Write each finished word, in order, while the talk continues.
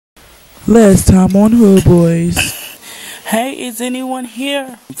Last time on Hood Boys. Hey, is anyone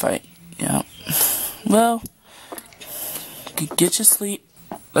here? Fight. Yeah. Well, get your sleep.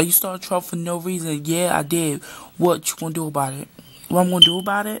 Like you started trouble for no reason. Yeah, I did. What you gonna do about it? What I'm gonna do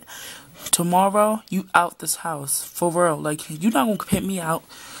about it? Tomorrow, you out this house. For real. Like, you're not gonna pick me out.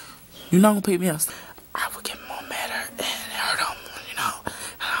 You're not gonna pick me out. I would get more madder and hurt him, you know.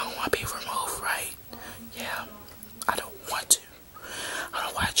 I don't want to be removed, right? Yeah. I don't want to. I don't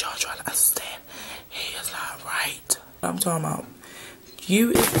know why y'all trying to understand. He is not right. I'm talking about.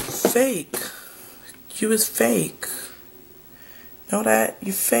 You is fake. You is fake. Know that?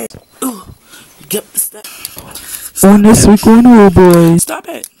 You fake. Ooh. Get the step. On this week on Hood Boys. Stop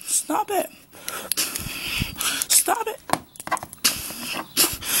it. Stop it. Stop it.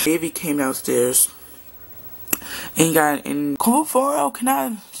 Baby came downstairs. And got in. Come for real. Can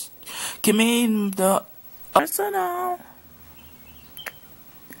I? Give me the arsenal.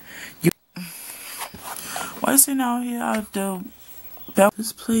 You. Why is it out here at the bell?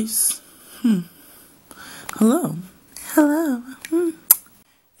 This place. Hello. Hello.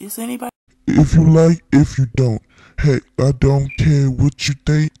 Is anybody? If you like, if you don't. Hey, I don't care what you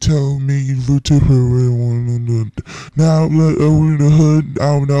think. Tell me what you heard. Now I'm in the hood.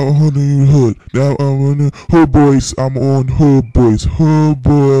 I'm now on the hood. Now I'm on the Hood Boys. I'm on Hood Boys. Hood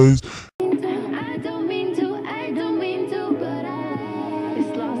Boys.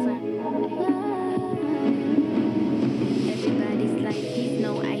 Everybody's like he's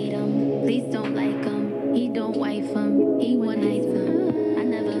no item. Please don't like him. He don't wife him. He one night him. I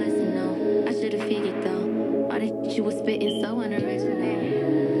never listened, no. I should have figured though. All that you was spitting so unoriginal.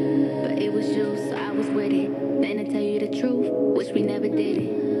 But it was you, so I was with it. Then to tell you the truth, wish we never did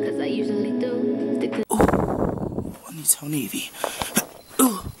it. Cause I usually do. Ooh, I need to tell Navy.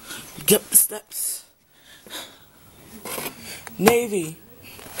 Ooh, get the steps. Navy.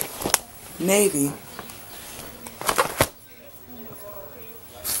 Navy.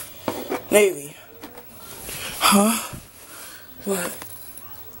 Navy. Huh? What?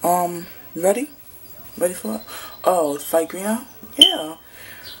 Ready? Ready for it? Oh, fight Greeno? Yeah.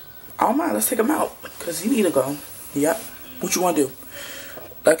 I don't mind. Let's take him out. Because he need to go. Yep. What you want to do?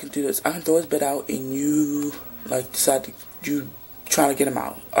 I can do this. I can throw his bed out and you, like, decide to, you trying to get him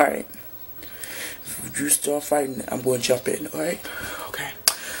out. Alright. If you start fighting, I'm going to jump in. Alright? Okay.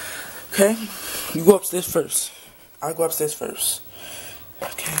 Okay? You go upstairs first. I'll go upstairs first.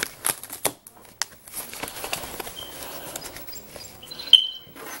 Okay.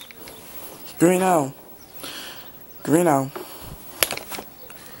 Greeno. Greeno.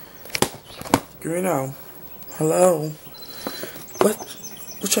 Greeno. Hello.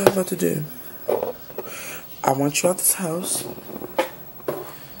 What y'all about to do? I want you out this house.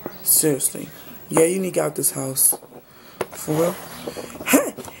 Seriously. Yeah, you need to get out this house. For real?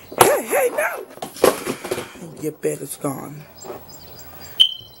 Hey, no! Your bed is gone.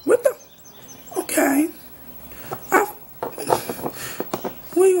 What the? Okay.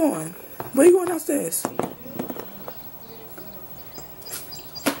 Where you going? Where you going downstairs?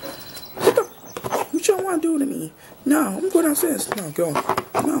 What y'all want to do to me? No, I'm going downstairs. No, go.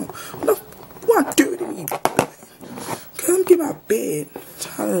 No. What you want to do to me? Come get my bed. I'm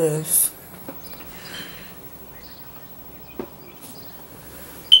tired of this.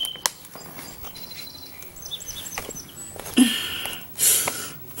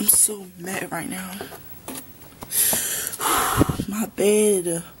 I'm so mad right now. My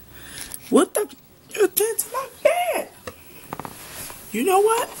bed. What the? You're dead to my bed. You know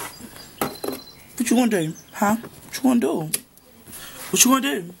what? What you gonna do? Huh? What you gonna do? What you gonna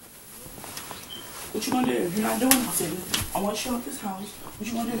do? What you gonna do? You're not doing nothing. I want you out this house. What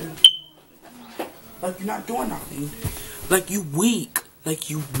you gonna do? Like you're not doing nothing. Like you weak. Like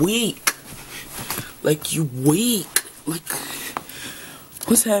you weak. Like you weak. Like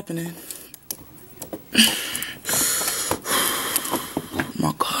what's happening? Oh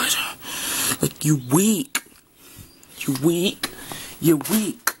my God. Like you weak. You weak. You're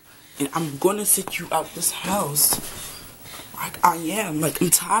weak. And I'm gonna sit you out this house. Like I am. Like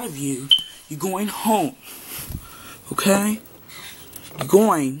I'm tired of you. You're going home. Okay? You're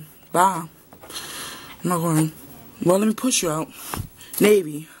going. Bye. I'm not going. Well, let me push you out.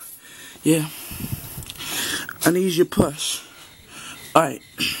 Navy. Yeah. I need you to push. Alright.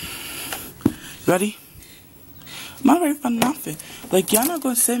 Ready? I'm not ready for nothing. Like, y'all not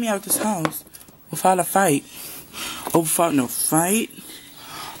gonna send me out this house without a fight. Oh, without no fight?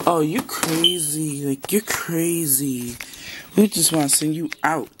 Oh, you're crazy. Like, you're crazy. We just want to send you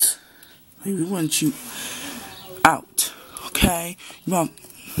out. Like, we want you out. Okay? You want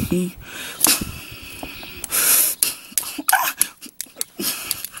me?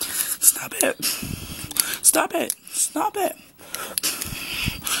 Stop. Stop it. Stop it. Stop it.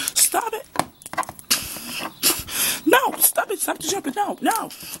 Stop it. No, stop it. Stop the jumping. No,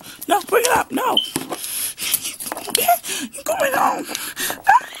 no. No, bring it up. No. You're going home.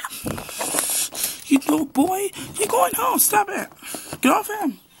 You little boy. You're going home. Stop it. Get off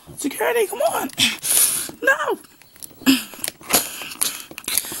him. Security, come on. No.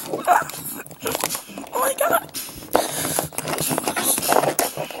 Oh my God.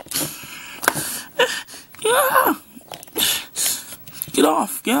 Yeah. Get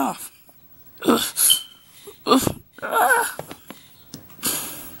off. Get off.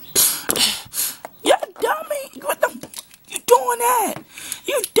 You dummy. What the? You doing that?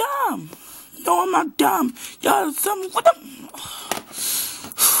 You dumb. No, I'm not dumb. Y'all, what the?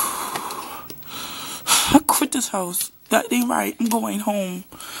 I quit this house. That ain't right. I'm going home.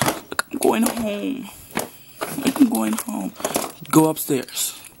 I'm going home. I'm going home. Go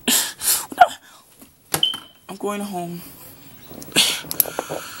upstairs. I'm going home.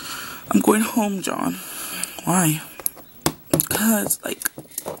 I'm going home, John. Why? Because, like,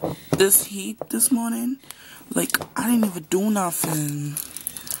 this heat this morning, like, I didn't even do nothing.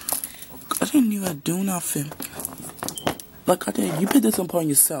 I didn't even do nothing. Like, I did. You put this upon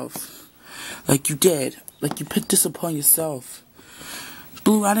yourself. Like, you did. Like, you put this upon yourself.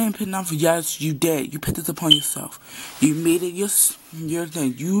 Blue, I didn't put nothing. Yes, you did. You put this upon yourself. You made it your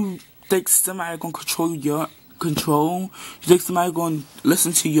thing. You think somebody gonna control your control? You think somebody gonna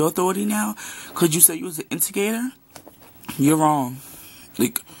listen to your authority now? Because you said you was an instigator? You're wrong.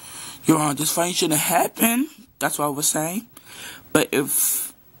 Like, you're wrong. This fight shouldn't have happened. That's what I was saying. But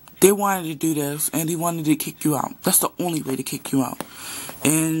if they wanted to do this and they wanted to kick you out, that's the only way to kick you out.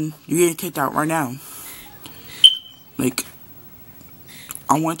 And you're getting kicked out right now. Like,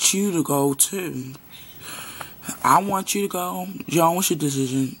 I want you to go too. I want you to go. John, what's your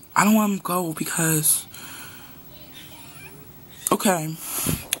decision? I don't want him to go because, okay,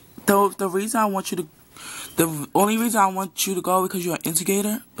 the reason I want you to, the only reason I want you to go because you're an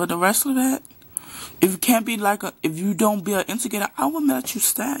instigator. But the rest of that, if you can't be like if you don't be an instigator, I wouldn't let you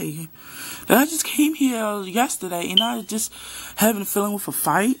stay. Like, I just came here yesterday and I just having a feeling with a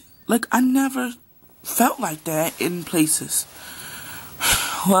fight. Like, I never felt like that in places.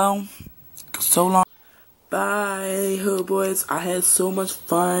 Well, so long. Bye, hood boys. I had so much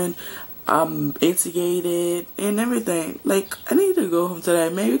fun. I'm instigated and everything. Like, I need to go home today.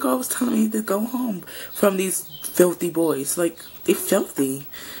 Maybe God was telling me to go home from these filthy boys. Like, they filthy.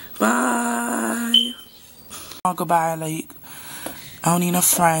 Bye. Oh, goodbye. Like, I don't need no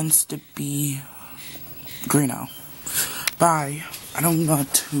friends to be Greeno. Bye. I don't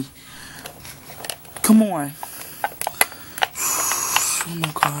want to. Come on. Oh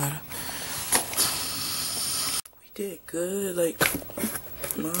my God. We did good. Like,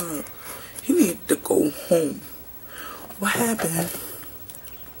 Mom, you need to go home. What happened?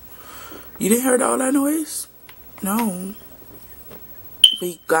 You didn't hear all that noise? No.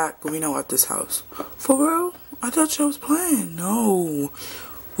 We got Greeno at this house. For real? I thought you was playing. No.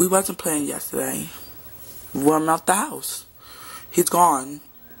 We wasn't playing yesterday. We were out the house. He's gone.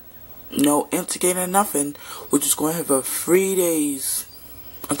 No instigating, nothing. We're just going to have a 3 days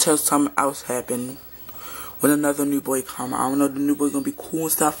until something else happen. When another new boy come. I don't know if the new boy gonna be cool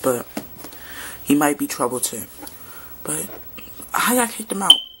and stuff, but he might be trouble too. But I got kicked him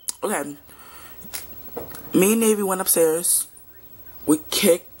out. Okay. Me and Navy went upstairs. We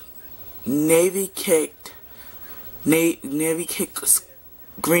kicked. Navy kicked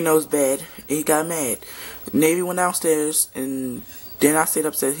Greeno's bed. And he got mad. Navy went downstairs and then I stayed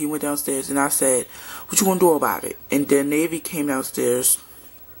upstairs. He went downstairs and I said, "What you gonna do about it?" And then Navy came downstairs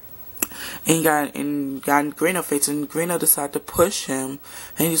and got in Greeno face, and Greeno decided to push him,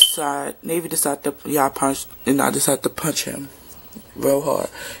 and Navy decided to punch, and I decided to punch him real hard.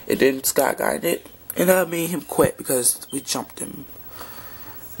 And then Scott got it, and that made him quit because we jumped him.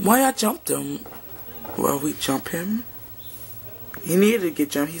 Why I jumped him? Well, we jumped him. He needed to get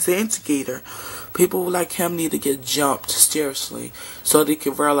jumped. He's an instigator. People like him need to get jumped seriously so they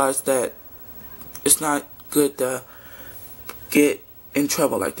can realize that it's not good to get in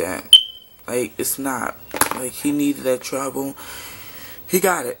trouble like that. Like, it's not. Like, he needed that trouble. He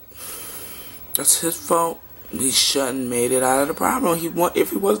got it. That's his fault. He shouldn't made it out of the problem. If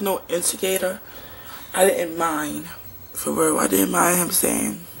he was no instigator, I didn't mind. For real, I didn't mind him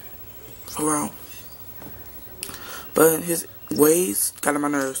saying. For real. But his ways got on my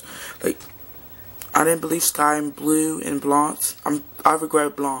nerves. Like, I didn't believe Sky and Blue and Blondes. I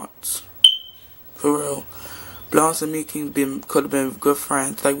regret Blondes. For real. Blondes and me could have been good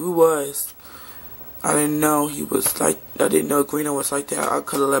friends. Like, we was. I didn't know he was like, I didn't know Greeno was like that. I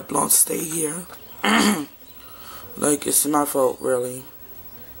could have let Blunt stay here. Like, it's my fault, really.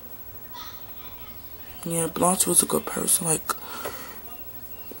 Yeah, Blunt was a good person. Like,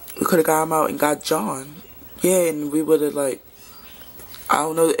 we could have got him out and got John. Yeah, and we would have, like, I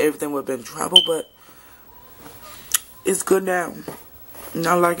don't know that everything would have been in trouble, but it's good now. And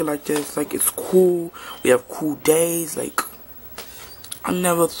I like it like this. Like, it's cool. We have cool days. Like, I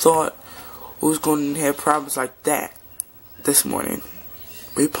never thought we was going to have problems like that this morning.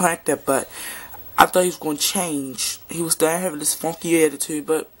 We planned that, but I thought he was going to change. He was still having this funky attitude,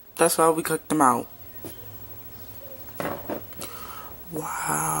 but that's why we kicked him out.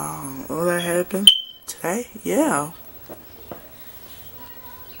 Wow. All that happened today? Yeah.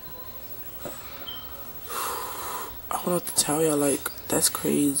 I don't know what to tell y'all, like, that's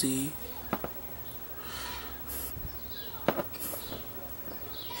crazy.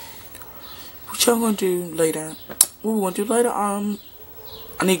 What y'all gonna do later? What we gonna do later? I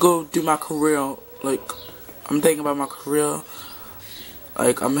need to go do my career. Like, I'm thinking about my career.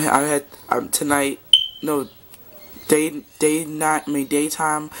 Like, I'm tonight, no,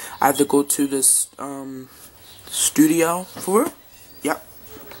 daytime, I have to go to this, studio for it. Yep.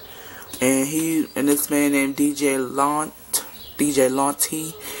 And this man named DJ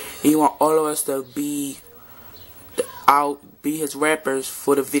Lanty, he want all of us to be his rappers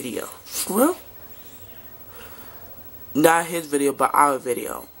for the video. For real? Not his video, but our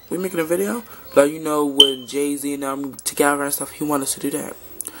video. We making a video? Like, you know, when Jay-Z and them together and stuff, he want us to do that.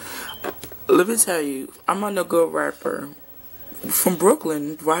 Let me tell you, I'm not a good rapper. From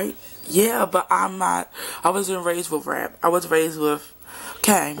Brooklyn, right? Yeah, but I'm not. I wasn't raised with rap. I was raised with,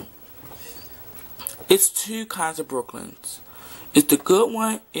 okay. It's two kinds of Brooklyns. It's the good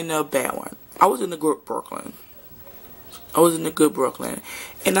one and the bad one. I was in the good Brooklyn.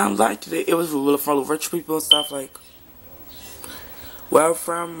 And I liked it. It was really full of rich people and stuff. Like, where I'm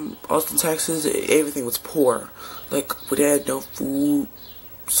from, Austin, Texas, everything was poor. Like, we had no food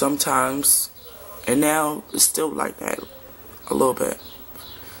sometimes. And now, it's still like that. A little bit.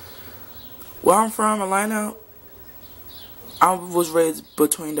 Where I'm from, Atlanta, I was raised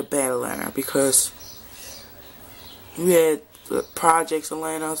between the bad Atlanta. Because we had the projects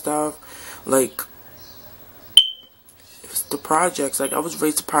Atlanta and stuff. Like, it's the projects. Like, I was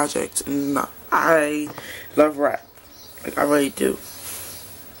raised to projects. And I love rap. Like, I really do.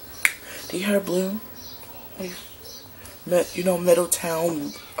 Do you hear Bloom? You know,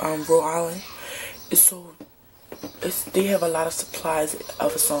 Middletown, Rhode Island? They have a lot of supplies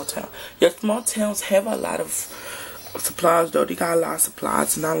of a small town. Yeah, small towns have a lot of supplies, though. They got a lot of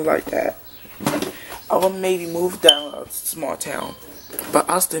supplies, and I don't like that. I would maybe move down a small town. But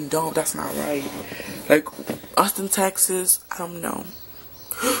Austin don't. That's not right. Like, Austin, Texas, I don't know.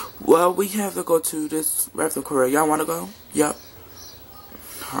 Well, we have to go to this rafting career. Y'all want to go? Yup.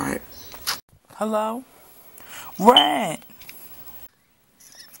 Alright. Hello? Rant!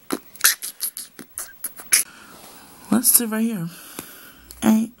 Let's sit right here.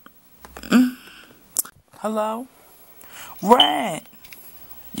 Hey. Hello? Rant!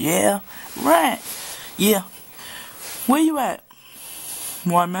 Yeah. Rant! Yeah. Where you at?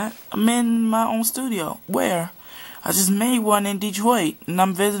 Where I'm at? I'm in my own studio. Where? I just made one in Detroit, and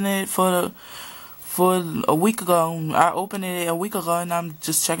I'm visiting it for a week ago. I opened it a week ago, and I'm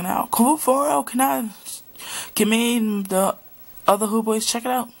just checking it out. Cool, for real? Can me and the other Who Boys check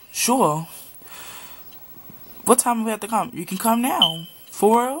it out? Sure. What time do we have to come? You can come now.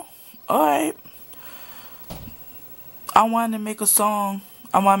 For real? Alright. I wanted to make a song.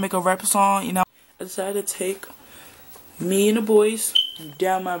 I want to make a rap song, you know. I decided to take me and the boys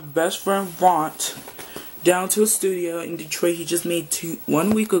down my best friend Ront down to a studio in Detroit. He just made 1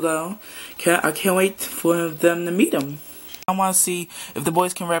 week ago. I can't wait for them to meet him. I want to see if the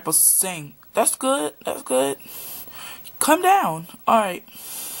boys can rap or sing. That's good. That's good. Come down. Alright.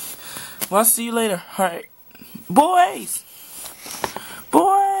 Well, I'll see you later. Alright. Boys!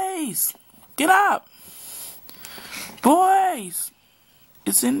 Boys! Get up! Boys!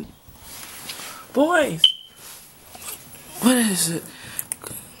 It's in... Boys! What is it?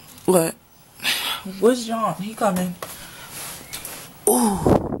 What? Where's John? He coming.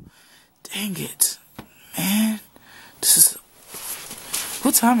 Ooh. Dang it. Man. This is...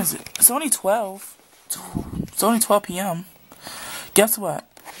 What time is it? It's only 12. It's only 12 p.m. Guess what?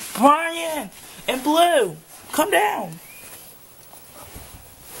 Brian and Blue! Come down.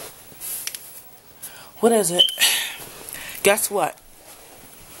 What is it? Guess what?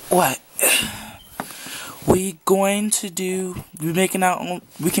 What? We can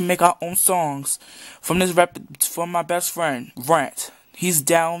make our own songs from this from my best friend, Rant. He's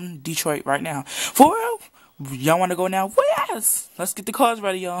down Detroit right now. For real? Y'all want to go now? Yes! Let's get the cars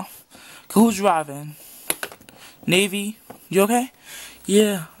ready, y'all. Who's driving? Navy, you okay?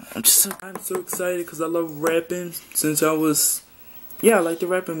 Yeah, I'm so excited because I love rapping since I was, I like to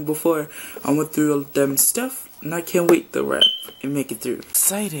rapping before I went through all them stuff, and I can't wait to rap and make it through.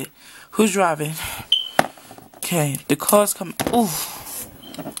 Excited. Who's driving? Okay, the car's coming. Ooh.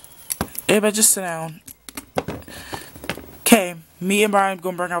 Everybody just sit down. Okay, me and Brian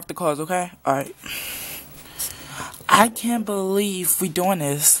gonna bring out the cars, okay? Alright. I can't believe we doing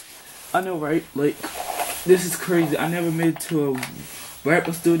this. I know, right? Like, this is crazy. I never made it to a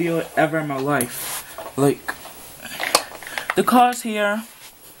rapper studio ever in my life. Like, the car's here.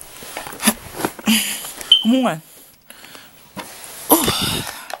 Come on.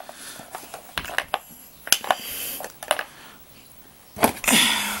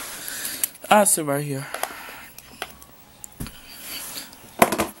 I'll sit right here.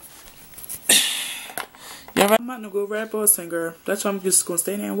 Yeah, I'm not no good rapper or singer. That's why I'm just gonna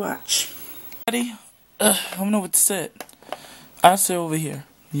stay there and watch. Ready? I don't know what to say. I'll sit over here.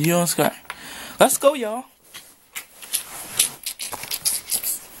 You on Sky. Let's go, y'all.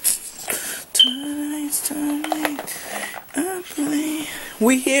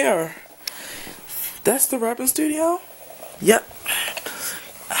 We here. That's the rapping studio? Yep.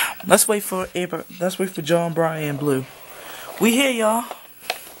 Let's wait for John, Brian, and Blue. We here, y'all.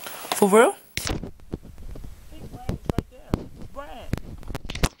 For real?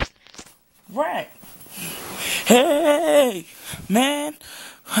 Right. Hey, man.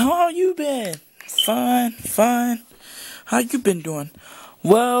 How you been? Fine. How you been doing?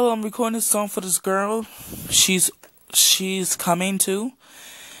 Well, I'm recording this song for this girl. She's coming too.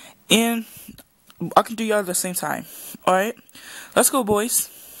 And I can do y'all at the same time. Alright? Let's go, boys.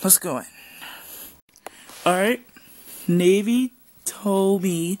 Let's go in. Alright. Navy told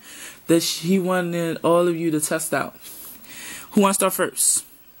me that she wanted all of you to test out. Who wants to start first?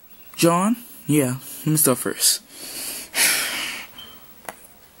 John? Yeah, let me start first.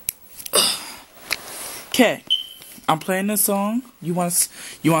 Okay. I'm playing this song. You want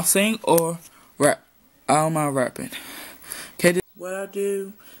to sing or rap? I don't mind rapping. Okay, what I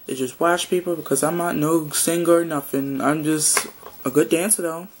do is just watch people because I'm not no singer or nothing. I'm just a good dancer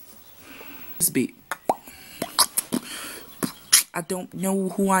though. This beat. I don't know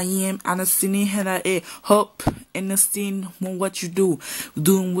who I am. I done seen it, had I hop in the scene. What you do?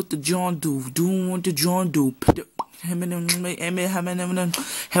 Doing what the John do. Doing what the John do. Have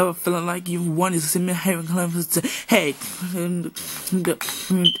a feeling like you want to see me. Hey, hold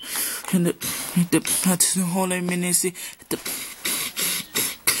a minute.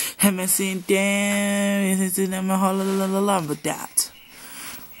 Haven't seen damn. But that.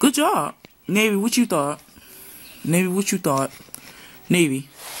 Good job, Navy. What you thought? Navy.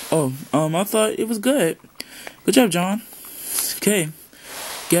 Oh, I thought it was good. Good job, John. Okay.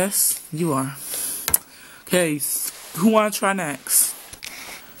 Guess you are. Okay, who wanna try next?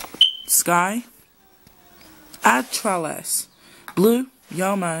 Sky? I'd try last. Blue?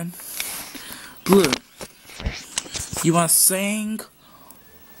 Y'all mind. Blue. You wanna sing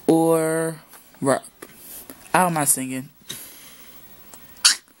or rap? I don't mind singing.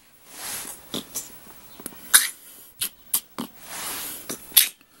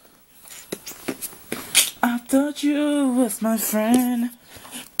 I thought you was my friend.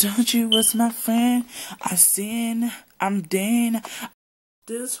 Thought you was my friend. I'm Dane.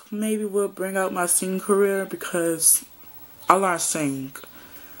 This maybe will bring out my singing career because I like to sing.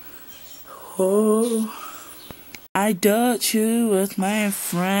 Oh, I thought you was my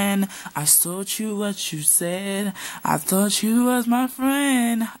friend. I told you what you said. I thought you was my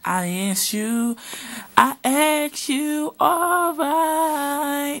friend. I asked you,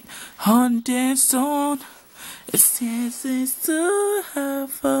 alright. On dance on. It's chances to have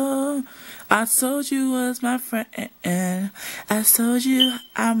fun. I told you was my friend. I told you,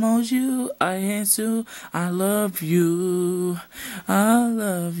 I mold you. I answer, I love you.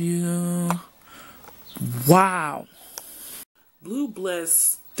 Wow. Blue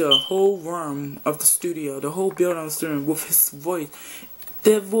blessed the whole room of the studio, the whole building of the studio with his voice.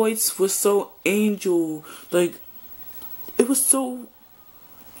 That voice was so angel, like, it was so,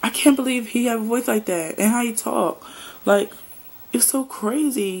 I can't believe he had a voice like that and how he talked. Like, it's so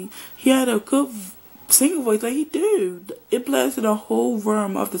crazy. He had a good singing voice like he did. It blasted the whole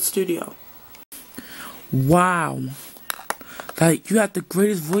room of the studio. Wow. Like, you have the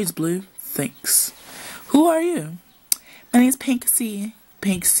greatest voice, Blue. Thanks. Who are you? My name's Pink C.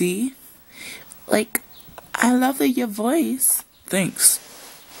 Pink C? Like, I love your voice. Thanks.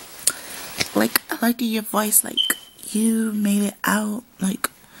 Like, I like your voice, like, you made it out. Like,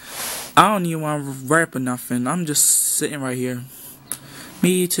 I don't even want to rap or nothing. I'm just sitting right here.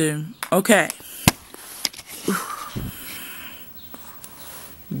 Me too. Okay.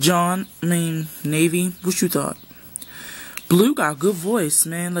 John, Navy, what you thought? Blue got a good voice,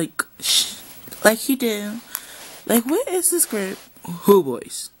 man. Like he did. Like, what is this group? Who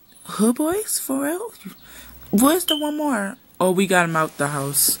Boys? Who Boys? For real? Where's the one more? Oh, we got him out the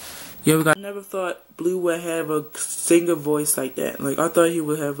house. Yeah, I never thought Blue would have a singer voice like that. Like, I thought he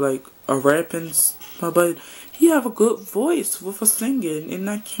would have, like, a rapping, but he have a good voice with a singing, and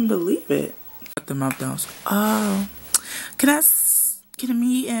I can't believe it. Got them out the house. Oh, can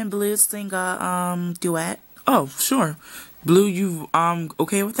me and Blue sing a duet? Oh, sure. Blue, you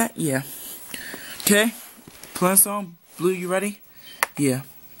okay with that? Yeah. Okay. Play a song. Blue, you ready? Yeah.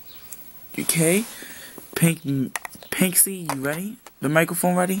 Okay. Pinksy, you ready? The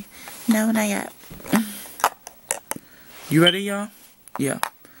microphone ready? No, not yet. You ready, y'all? Yeah.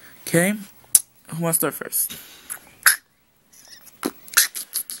 Okay. Who wants to start first?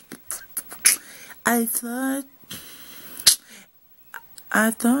 I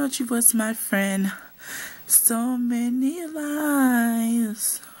thought you was my friend. So many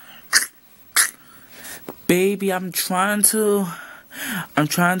lies. Baby, I'm trying to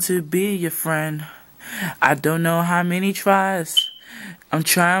be your friend. I don't know how many tries. I'm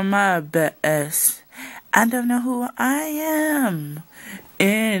trying my best. I don't know who I am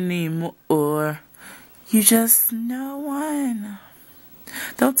anymore. You just no one.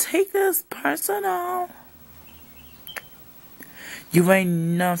 Don't take this personal. You ain't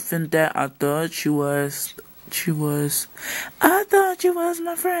nothing that I thought you was. I thought you was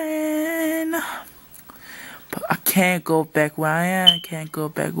my friend. But I can't go back where I am. Can't go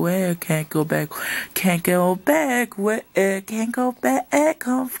back where. Can't go back where. Can't go back where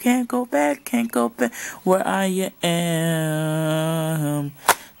I am.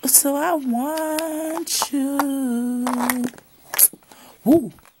 So I want you.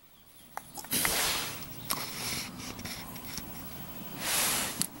 Woo.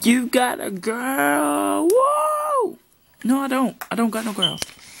 You got a girl. Whoa. No, I don't. I don't got no girl.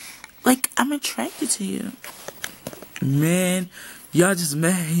 Like, I'm attracted to you. Man, y'all just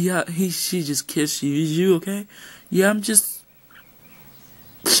mad. She just kissed you. Is you okay? Yeah, I'm just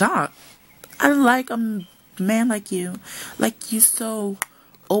shocked. I like a man like you. Like, you so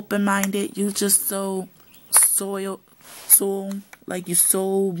open-minded. You just so like, you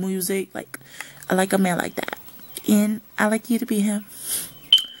soul music. Like, I like a man like that. And I like you to be him.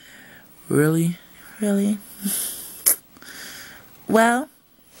 Really? Really? Well,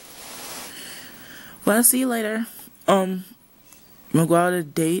 I'll see you later. You wanna go out on a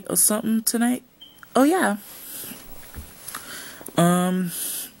date or something tonight? Oh yeah.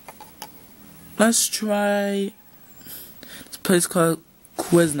 Let's try this place called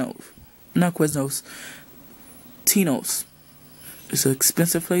Quiznos. Not Quiznos. Tino's. It's an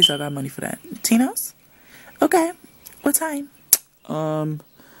expensive place. I got money for that. Tino's? Okay. What time? At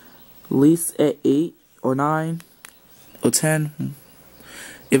least at 8 or 9 or 10.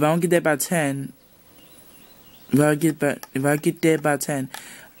 If I don't get there by 10, if I get there by 10,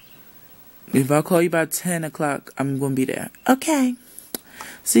 if I call you by 10 o'clock, I'm gonna be there. Okay.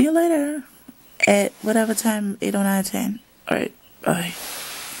 See you later. At whatever time, 8 or 9, 10. Alright, bye.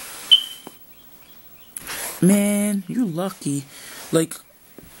 Man, you lucky. Like,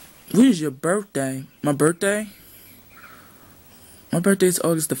 when is your birthday? My birthday? My birthday is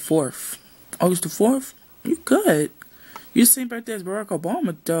August the 4th. August the 4th? You good. You the same birthday as Barack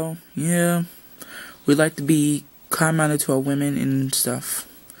Obama, though. Yeah. We like to be kind-minded to our women and stuff.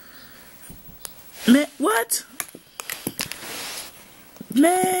 Man, what?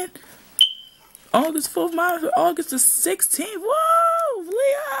 Man. August 4th, August the 16th. Whoa,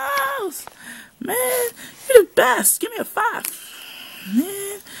 Leos. Man, you're the best. Give me a 5.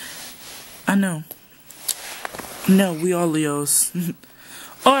 Man. I know. No, we all Leos.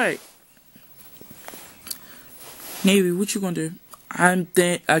 Alright. Navy, what you gonna do?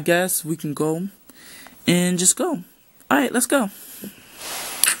 I guess we can go and just go. Alright, let's go. I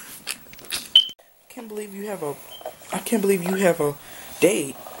can't believe you have a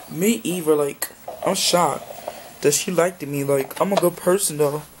date. Me either, like, I'm shocked that she liked me. Like, I'm a good person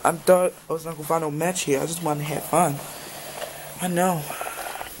though. I thought I was not gonna find no match here. I just wanted to have fun. I know.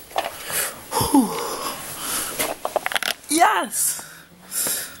 Whew. Yes!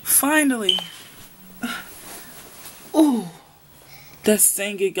 Finally! Ooh! That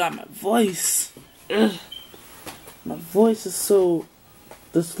singing got my voice. Ugh. My voice is so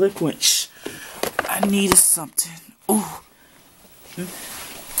disliquent. I needed something. Ooh!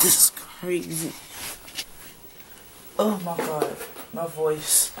 This is crazy. Oh my god. My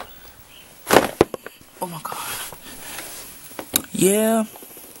voice. Oh my god. Yeah.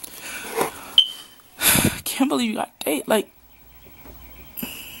 Can't believe you got date. Like,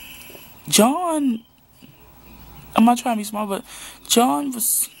 John. I'm not trying to be smart, but John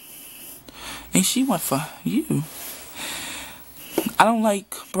was. And she went for you. I don't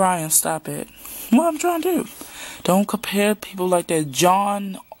like Brian. Stop it. What I'm trying to do. Don't compare people like that.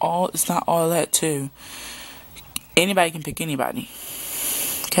 John, it's not all that too. Anybody can pick anybody.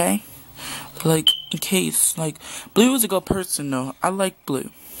 Okay? Like, in case, like, Blue is a good person though. I like Blue.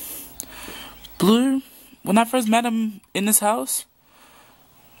 Blue, when I first met him in this house,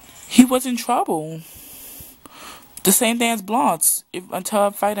 he was in trouble. The same thing as Blondes. Until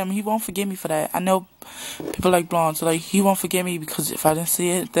I fight him, he won't forgive me for that. I know people like Blondes, so like, he won't forgive me because if I didn't see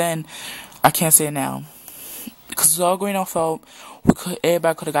it, then I can't say it now. Because it's all Greeno fault.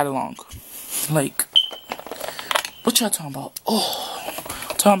 Everybody could have got along. Like, what y'all talking about? Oh,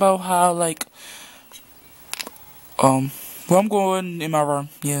 talking about how like, where I'm going in my room.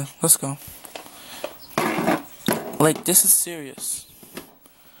 Yeah, let's go. Like, this is serious.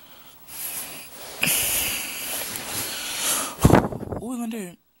 What we gonna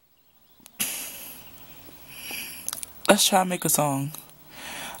do? Let's try to make a song.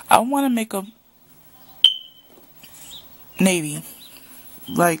 I want to make a Navy.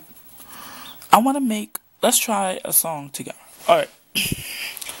 Like, I want to make. Let's try a song together. All right.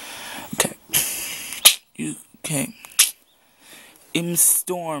 Okay. Okay. In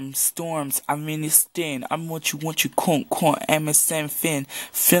storms, I'm in this stand. I'm what you corn, I'm a sand fin.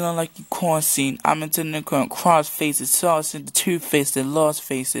 Feeling like you corn scene. I'm into the cross faces, sauce in the two faces, the lost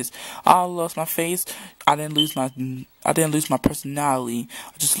faces. I lost my face. I didn't lose my personality.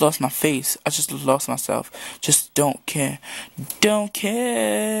 I just lost my face. I just lost myself. Just don't care. Don't care.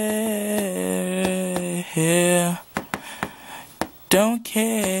 Don't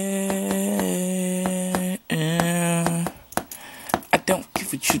care. I don't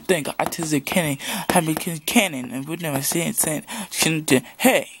give what you think. I just a cannon. I mean, cannon, and would never say it. Shouldn't do.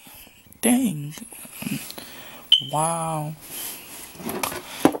 Hey, dang, wow,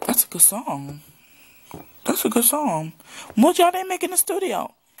 that's a good song. That's a good song. What y'all didn't make in the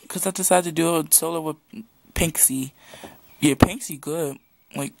studio? Cause I decided to do a solo with Pinksy. Yeah, Pinksy good.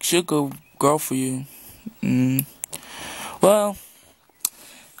 Like, she'll go girl for you. Well,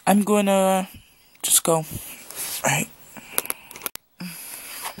 I'm gonna just go. Right.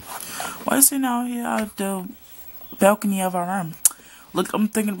 Why is it out here at the balcony of our room? Look, I'm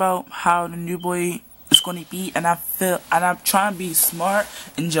thinking about how the new boy is going to be, and I'm trying to be smart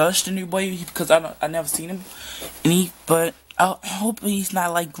and judge the new boy because I never seen him, but I hope he's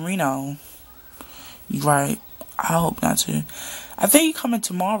not like Greeno. Right? I hope not to. I think he's coming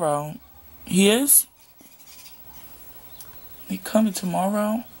tomorrow. He is. He coming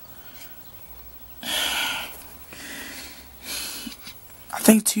tomorrow. I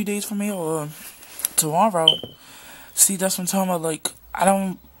think 2 days from me or tomorrow. See, that's what I'm talking about. Like,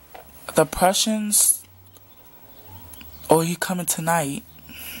 the Prussians, or he coming tonight.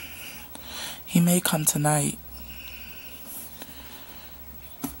 He may come tonight.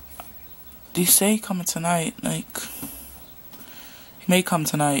 Do you say he coming tonight? Like, he may come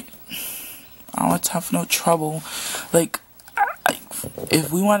tonight. I don't want to have no trouble. Like,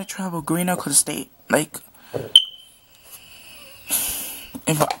 if we want to travel, Greeno could have stayed. Like,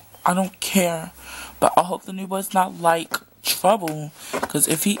 if I don't care, but I hope the new boy's not like trouble, because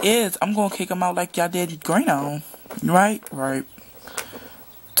if he is, I'm gonna kick him out like y'all did Greeno. Right?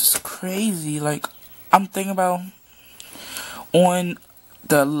 It's crazy. Like, I'm thinking about on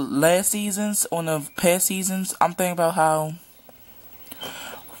the last seasons, on the past seasons, I'm thinking about how,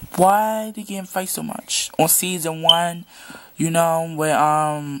 why they get in fight so much on season 1, you know,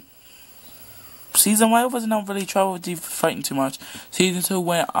 where season 1 wasn't no really trouble with fighting too much. Season 2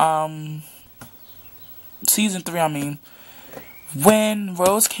 when season 3 I mean, when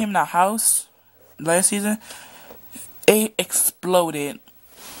Rose came in the house last season, it exploded.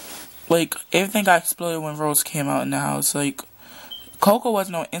 Like, everything got exploded when Rose came out in the house. Like, Coco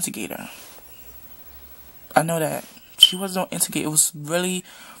wasn't no instigator. I know that. She wasn't no instigator. It was really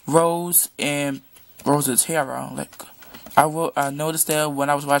Rose and Rose's hero. Like, I noticed that when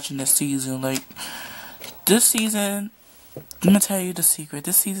I was watching this season. Like, this season, let me tell you the secret.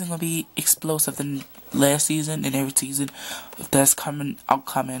 This season gonna be explosive than last season and every season that's coming.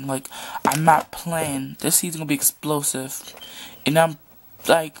 Like, I'm not playing. This season gonna be explosive, and I'm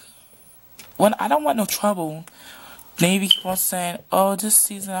like, when I don't want no trouble. Maybe keep on saying, "Oh, this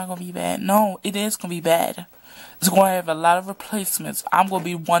season not gonna be bad." No, it is gonna be bad. It's gonna have a lot of replacements. I'm gonna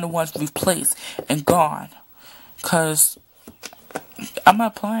be one of the ones replaced and gone. Cause I'm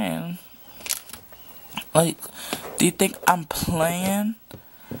not playing. Like, do you think I'm playing?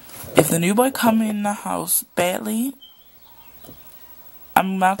 If the new boy come in the house badly,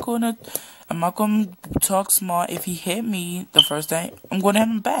 I'm not gonna talk smart. If he hit me the first day, I'm gonna have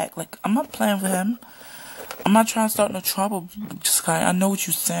him back. Like, I'm not playing with him. I'm not trying to start no trouble, Sky. I know what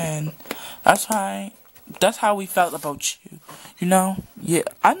you're saying. That's how we felt about you. You know? Yeah,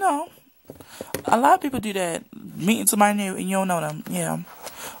 I know. A lot of people do that. Meeting somebody new and you don't know them. Yeah.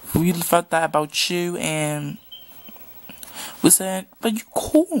 We felt that about you, and we said, but you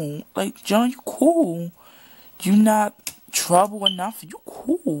cool. Like, John, you cool. You not trouble enough. You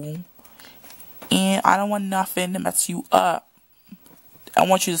cool. And I don't want nothing to mess you up. I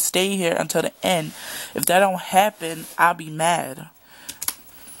want you to stay here until the end. If that don't happen, I'll be mad.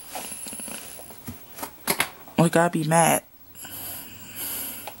 Like, I'll be mad.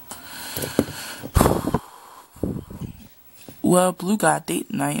 Well, Blue got a date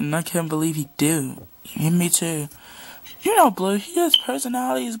tonight, and I can't believe he do. And me too. You know, Blue, his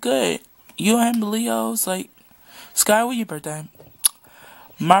personality is good. You and Leo's, like, Sky, when's your birthday?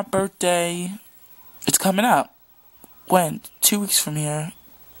 My birthday, it's coming up. When? 2 weeks from here.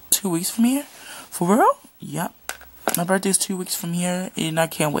 2 weeks from here? For real? Yep. My birthday's 2 weeks from here, and I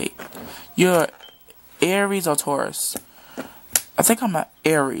can't wait. You're Aries or Taurus? I think I'm an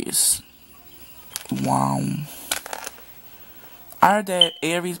Aries. Wow. I heard that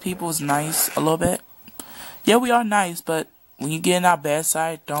Aries people is nice a little bit. Yeah, we are nice, but when you get in our bad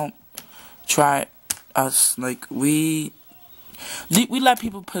side, don't try us. Like, we let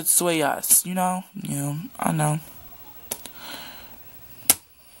people sway us, you know? Yeah, I know.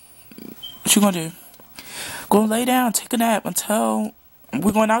 What you gonna do? Go lay down, take a nap until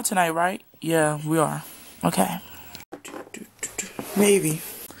we're going out tonight, right? Yeah, we are. Okay. Maybe.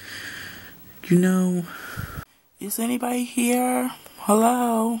 You know, is anybody here?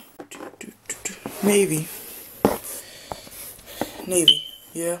 Hello? Maybe.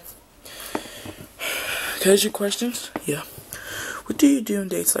 Yeah. Can I ask you questions? Yeah. What do you do on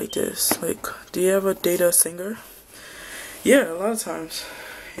dates like this? Like, do you ever date a singer? Yeah, a lot of times.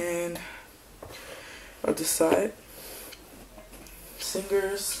 And I'll decide.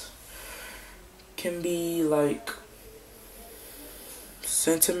 Singers can be like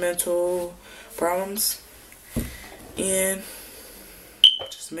sentimental problems, and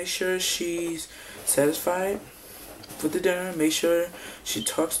just make sure she's satisfied with the dinner. Make sure she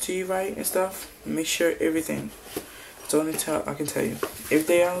talks to you right and stuff. Make sure everything. That's the only I can tell you.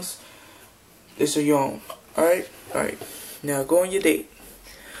 Everything else is your own. Alright? Alright. Now go on your date.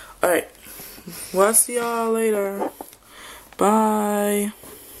 Alright. Well, I'll see y'all later. Bye.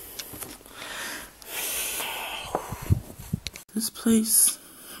 This place.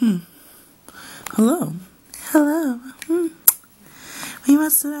 Hello. Hello. What you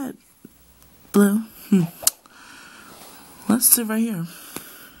want to sit at? Blue. Let's sit right here.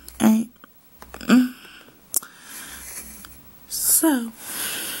 Alright. So.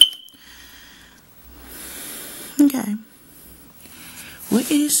 Okay. What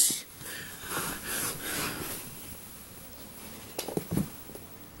is...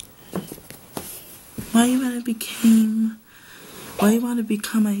 Why you want to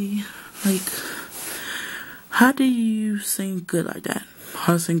become a, like, how do you sing good like that?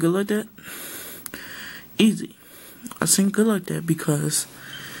 How I sing good like that? Easy. I sing good like that because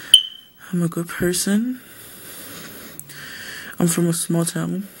I'm a good person. I'm from a small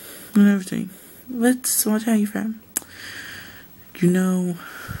town and everything. What small town you from? You know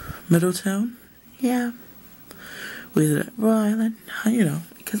Middletown? Yeah. Where is it at? Rhode Island? How you know?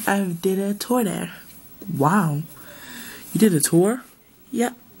 Because I did a tour there. Wow. You did a tour?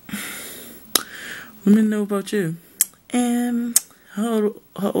 Yep. Let me know about you. How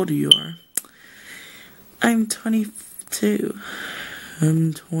old are you? I'm 22.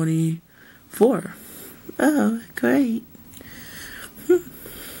 I'm 24. Oh, great.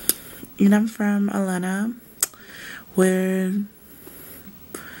 And I'm from Atlanta, where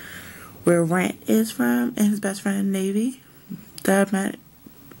Rant is from, and his best friend Navy that I met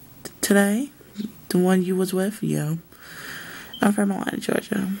today. The one you was with, yeah. I'm from Atlanta,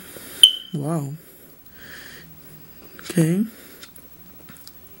 Georgia. Wow. Okay.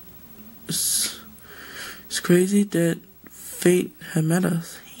 It's crazy that fate had met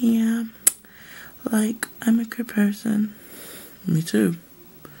us. Yeah. Like, I'm a good person. Me too.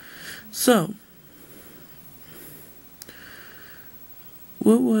 So,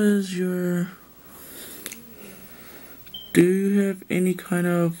 what was your... Do you have any kind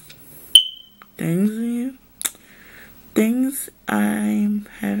of things in you? Things I'm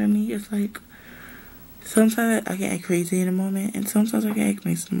having me is like, Sometimes I can act crazy in a moment, and sometimes I can act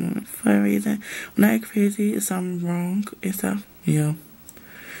nice in a moment. For a reason, when I act crazy, it's something wrong and stuff. Yeah.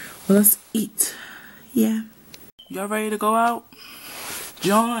 Well, let's eat. Yeah. Y'all ready to go out?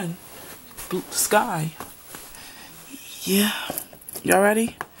 John, Blue Sky. Yeah. Y'all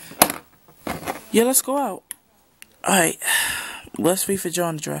ready? Yeah, let's go out. Alright. Let's wait for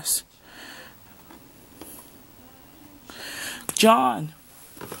John to dress. John.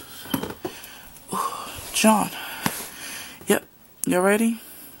 John. Yep. Y'all ready?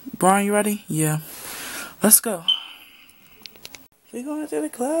 Brian, you ready? Yeah. Let's go. We're going to the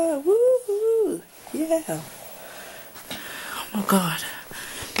club. Woo! Yeah. Oh my god.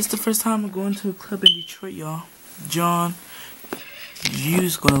 It's the first time I'm going to a club in Detroit, y'all. John,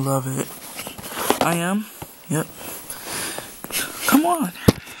 you's gonna love it. I am? Yep. Come on.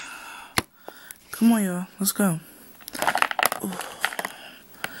 Come on, y'all. Let's go. Ooh.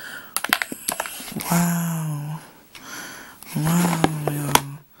 Wow. Wow,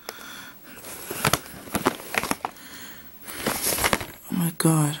 y'all. Oh my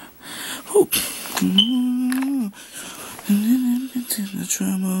god. Oh. The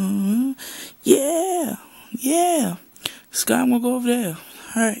drama. Yeah. Yeah. Sky, I'm gonna go over there.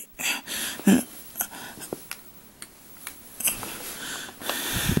 Alright.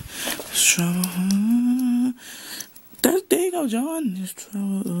 Trouble. There you go, John. There's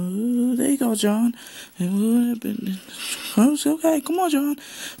trouble. There you go, John. Okay, come on, John.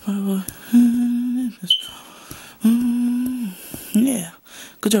 Yeah.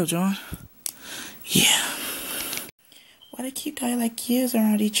 Good job, John. Yeah. Why they keep guys like yous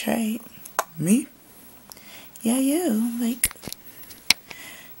around Detroit? Me? Yeah, you. Like,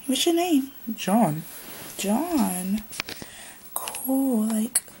 what's your name? John. John. Cool.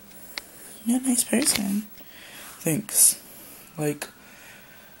 Like, you're a nice person. Thanks. Like,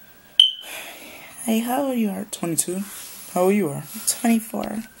 hey, how old you are? 22. How old you are?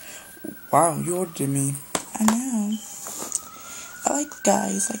 24. Wow, you're older than me. I know. I like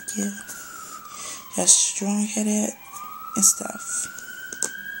guys like you. You're strong-headed and stuff.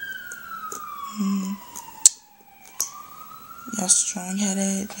 You're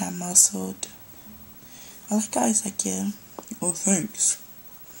strong-headed, you're muscled. I like guys like you. Oh, thanks.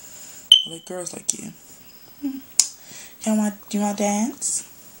 I like girls like you. Do you want to dance?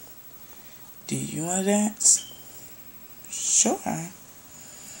 Do you want to dance? Sure.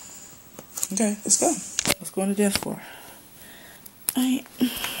 Okay, let's go. Let's go on the dance floor. Alright.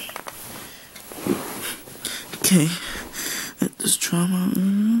 Okay. This trauma.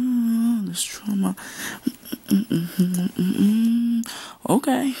 This trauma.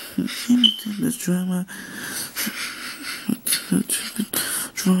 Okay. This drama.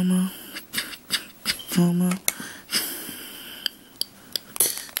 Drama. Drama.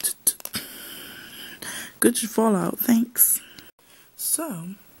 Good fallout, thanks. So,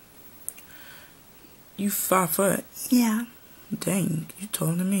 you 5 foot? Yeah. Dang, you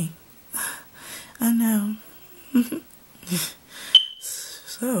taller than me. I know.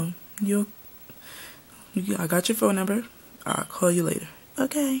 So, I got your phone number. I'll call you later.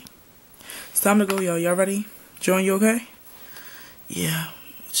 Okay. It's time to go, y'all. Y'all ready? John, you okay? Yeah,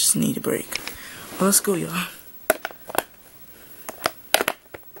 just need a break. Well, let's go, y'all.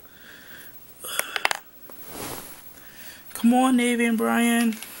 Come on, Navy and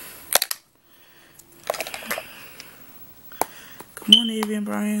Brian. Come on, Navy and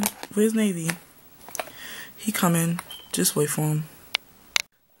Brian. Where's Navy? He coming. Just wait for him.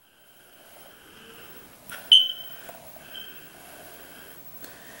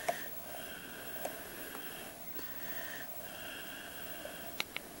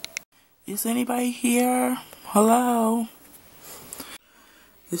 Is anybody here? Hello?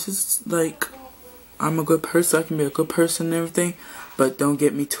 This is like, I'm a good person. I can be a good person and everything, but don't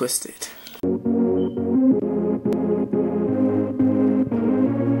get me twisted.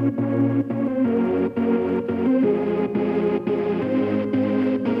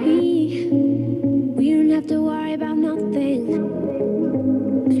 We don't have to worry about nothing.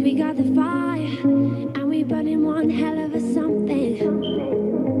 'Cause we got the fire, and we burning one hell of a something.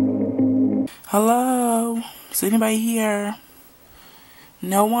 Hello? Is anybody here?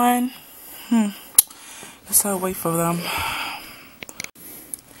 No one? Guess I'll wait for them.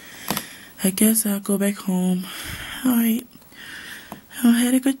 I guess I'll go back home. Alright. I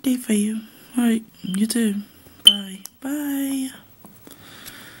had a good day for you. Alright, you too. Bye. Bye.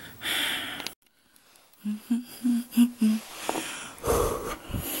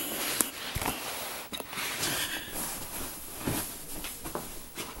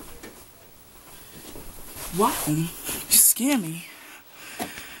 Wow, you scare me.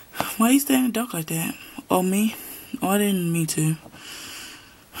 Why you stay in the dark like that? Oh, me? Oh, I didn't mean to.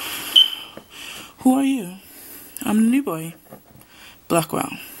 Who are you? I'm the new boy, Blackwell.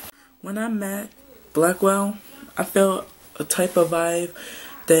 When I met Blackwell, I felt a type of vibe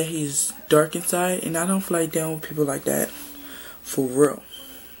that he's dark inside, and I don't feel like dealing with people like that. For real.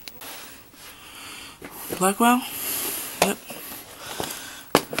 Blackwell? Yep.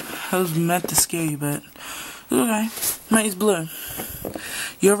 I was meant to scare you, but it's okay. My name's Blue.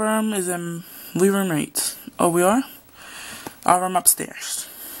 Your room is in we roommates. Oh, we are? Our room upstairs.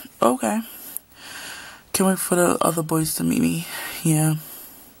 Okay. Can't wait for the other boys to meet me. Yeah.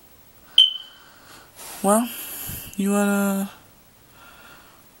 Well, you wanna,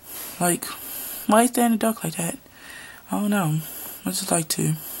 like, why you stay in the dark like that? I don't know. I just like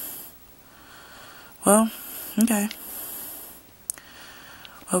to. Well, okay.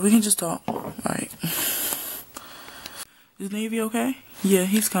 Well, we can just talk. Alright. Is Navy okay? Yeah,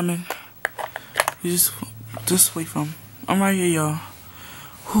 he's coming. You just wait for him. I'm right here, y'all.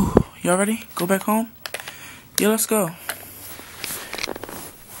 Whew. Y'all ready? Go back home? Yeah, let's go.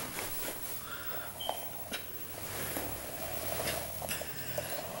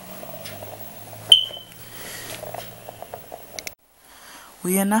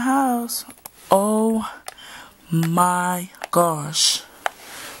 We in the house. Oh my gosh.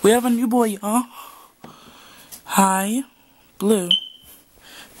 We have a new boy, y'all. Hi, Blue.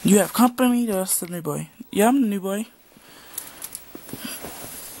 You have company, that's the new boy. Yeah, I'm the new boy.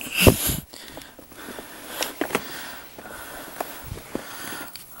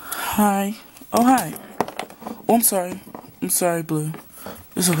 Hi. Oh, hi. Oh, I'm sorry. I'm sorry, Blue.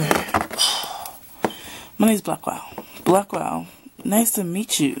 It's okay. My name's Blackwell. Blackwell. Nice to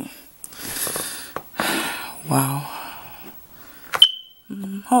meet you. Wow.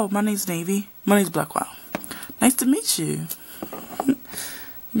 Oh, my name's Navy. My name's Blackwell. Nice to meet you.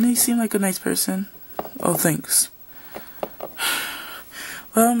 You know, you seem like a nice person. Oh, thanks.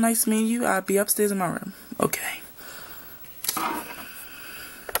 Well, nice meeting you. I'll be upstairs in my room. Okay.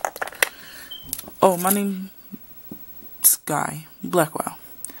 Oh, my name's Sky. Blackwell.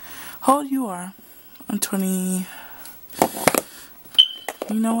 How old you are? I'm 20...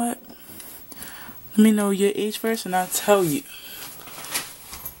 You know what? Let me know your age first and I'll tell you.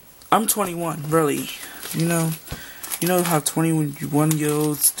 I'm 21, really. You know how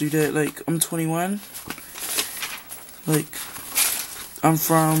 21-year-olds do that? Like, I'm 21. Like, I'm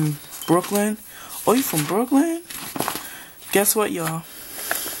from Brooklyn. Oh, you from Brooklyn? Guess what, y'all?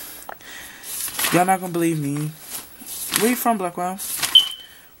 Y'all not gonna believe me. Where you from, Blackwell?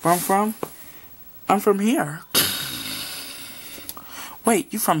 Where I'm from? I'm from here.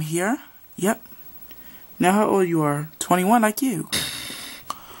 Wait, you from here? Yep. Now how old you are? 21 like you.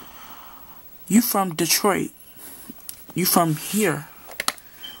 You from Detroit. You from here.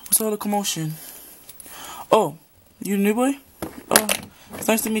 What's all the commotion? Oh, you a new boy? Oh, it's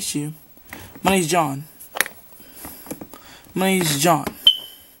nice to meet you. My name's John. My name's John.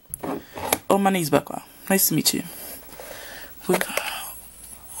 Oh, my name's Becca. Nice to meet you.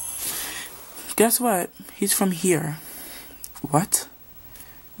 Guess what? He's from here. What?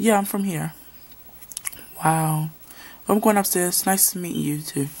 Yeah, I'm from here. Wow. I'm going upstairs. Nice to meet you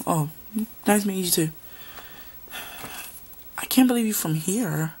too. Oh, nice meeting you too. I can't believe you're from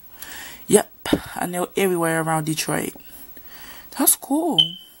here. Yep, I know everywhere around Detroit. That's cool.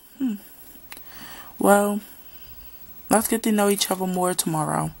 Well, let's get to know each other more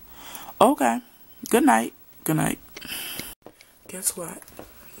tomorrow. Okay. Good night. Good night. Guess what?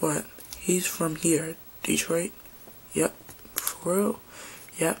 What? He's from here. Detroit? Yep. For real?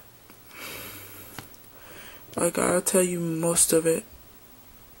 Yep. Like, I'll tell you most of it.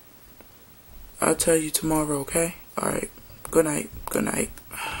 I'll tell you tomorrow, okay? Alright. Good night. Good night.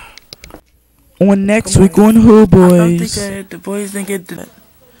 On next week on Who I don't Boys. think the boys didn't get that.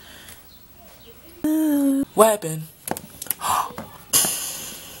 What happened?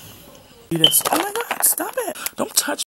 Do this. Oh my god.